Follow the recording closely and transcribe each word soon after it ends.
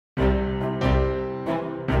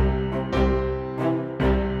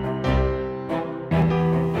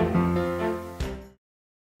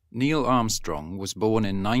Neil Armstrong was born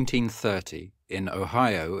in 1930 in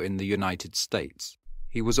Ohio in the United States.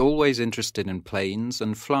 He was always interested in planes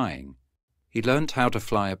and flying. He learnt how to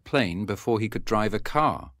fly a plane before he could drive a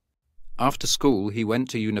car. After school, he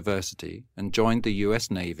went to university and joined the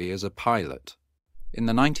US Navy as a pilot. In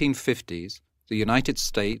the 1950s, the United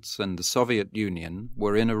States and the Soviet Union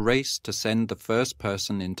were in a race to send the first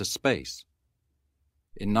person into space.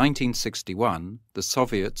 In 1961, the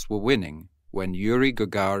Soviets were winning when Yuri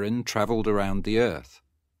Gagarin traveled around the Earth.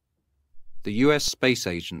 The US Space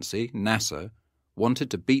Agency, NASA,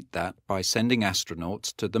 wanted to beat that by sending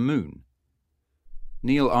astronauts to the Moon.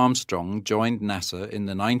 Neil Armstrong joined NASA in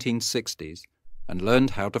the 1960s and learned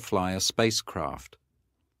how to fly a spacecraft.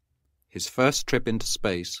 His first trip into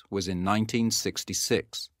space was in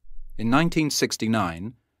 1966. In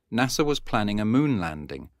 1969, NASA was planning a moon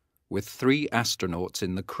landing with 3 astronauts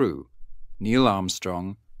in the crew, Neil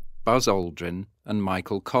Armstrong, Buzz Aldrin, and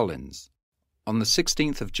Michael Collins. On the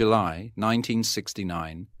 16th of July,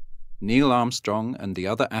 1969, Neil Armstrong and the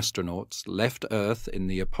other astronauts left Earth in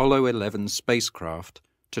the Apollo 11 spacecraft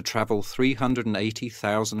to travel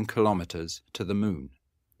 380,000 kilometers to the Moon.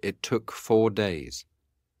 It took 4 days.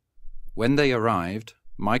 When they arrived,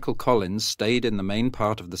 Michael Collins stayed in the main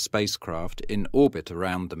part of the spacecraft in orbit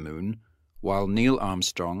around the Moon, while Neil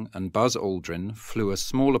Armstrong and Buzz Aldrin flew a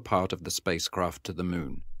smaller part of the spacecraft to the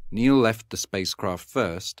Moon. Neil left the spacecraft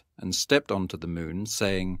first and stepped onto the Moon,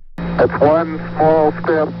 saying, "It's one small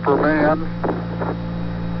step for man,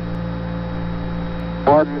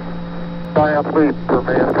 one giant leap for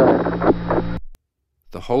mankind."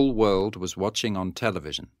 The whole world was watching on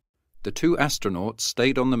television. The 2 astronauts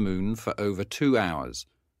stayed on the Moon for over 2 hours,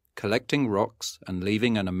 collecting rocks and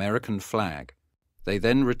leaving an American flag. They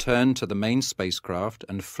then returned to the main spacecraft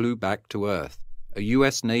and flew back to Earth. A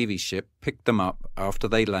US Navy ship picked them up after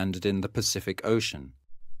they landed in the Pacific Ocean.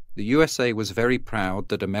 The USA was very proud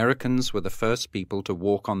that Americans were the first people to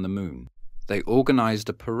walk on the Moon. They organized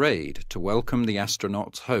a parade to welcome the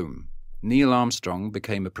astronauts home. Neil Armstrong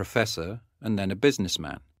became a professor and then a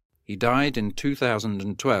businessman. He died in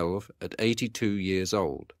 2012 at 82 years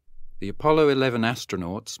old. The Apollo 11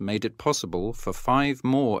 astronauts made it possible for 5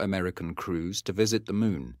 more American crews to visit the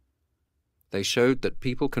Moon. They showed that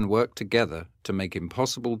people can work together to make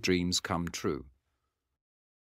impossible dreams come true.